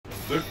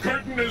The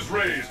curtain is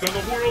raised on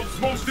the world's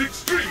most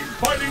extreme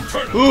fighting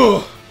tournament. Ooh.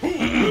 Who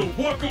will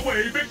walk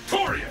away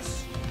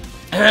victorious?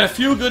 I had a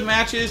few good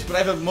matches, but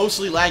I've had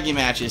mostly laggy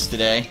matches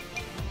today.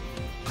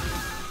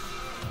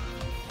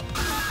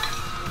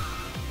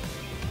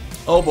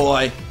 Oh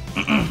boy.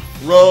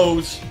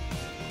 Rose.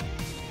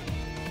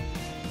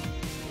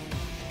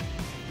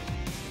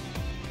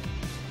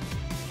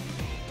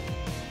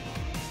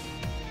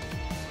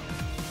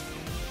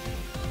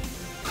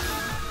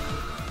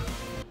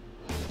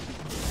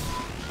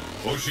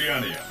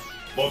 Oceania,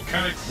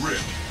 Volcanic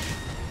Rim.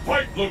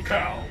 Fight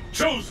locale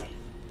chosen.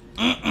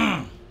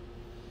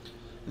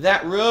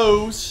 That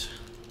Rose.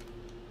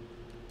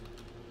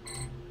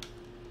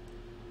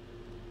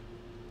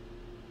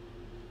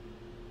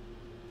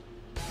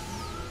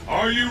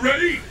 Are you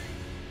ready?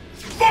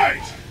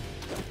 Fight!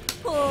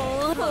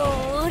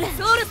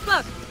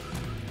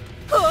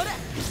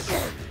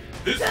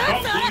 This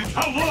bout means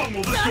how long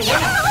will this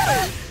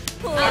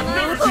go on? I've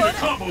never seen a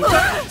combo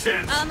that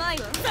intense.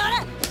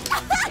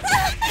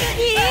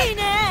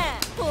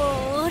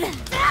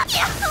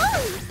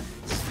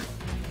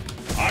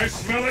 I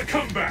smell a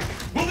comeback.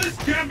 Will this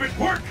gambit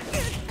work?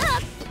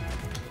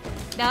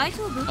 I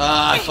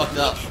fucked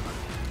up.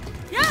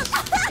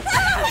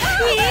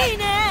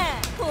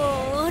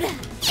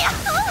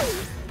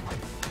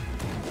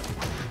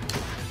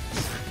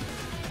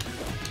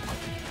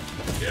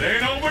 It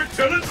ain't over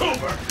till it's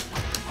over.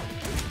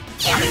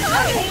 Use your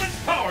opponent's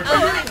power to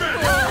your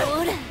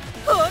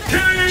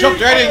advantage.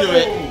 Jumped right into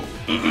it.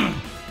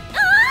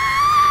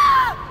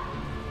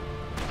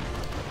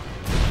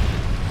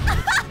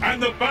 And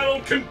the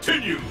battle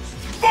continues.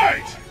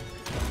 Fight!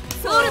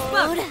 And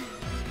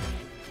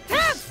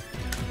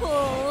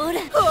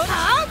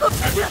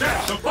with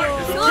that, the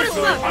fight is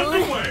officially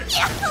underway.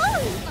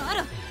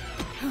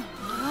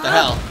 The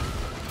hell?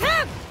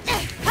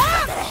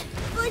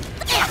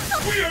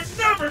 We are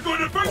never going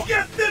to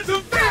forget this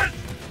event!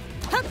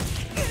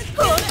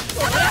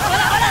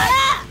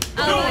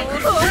 No one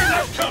could have seen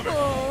that coming!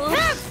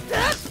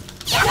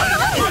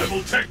 What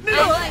incredible technique!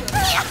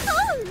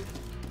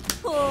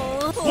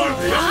 What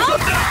the hell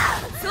is that?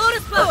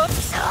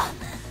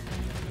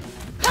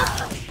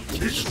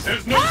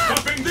 There's no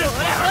stopping this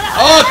one!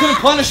 Oh, I couldn't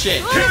punish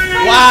it.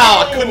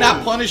 Wow, I could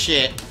not punish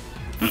it.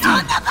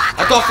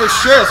 I thought for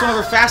sure that's one of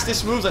her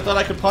fastest moves. I thought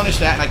I could punish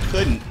that, and I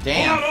couldn't.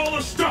 Damn. Pull out all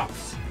the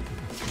stops!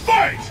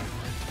 Fight!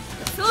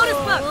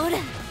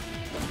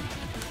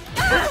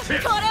 First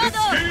hit, the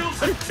scales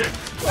have tipped.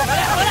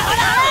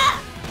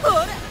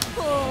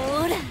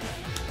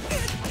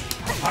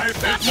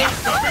 There's no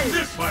stopping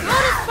this fighter.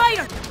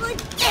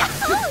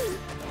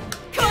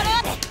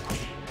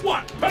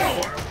 What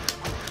power!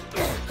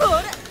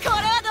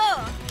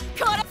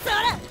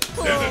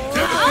 There's a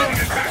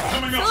devastating attack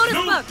coming up,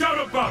 no doubt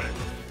about it.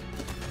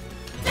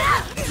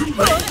 Too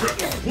late,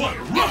 Griff. What a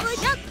rush!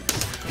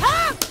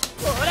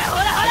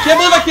 I can't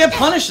believe I can't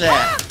punish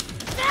that.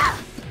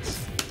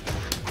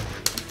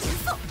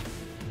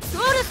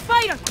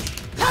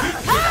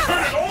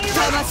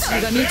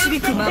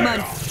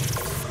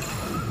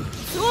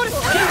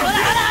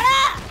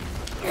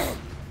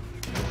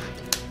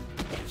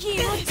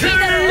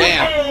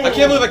 Damn. I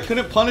can't believe I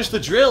couldn't punish the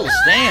drills.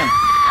 Damn.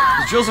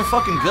 The drills are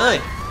fucking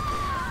good.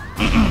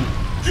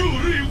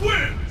 Juri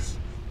wins!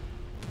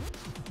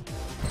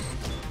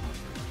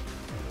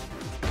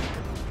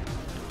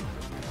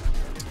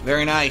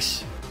 Very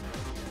nice.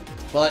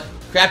 But,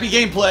 crappy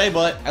gameplay,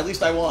 but at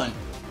least I won.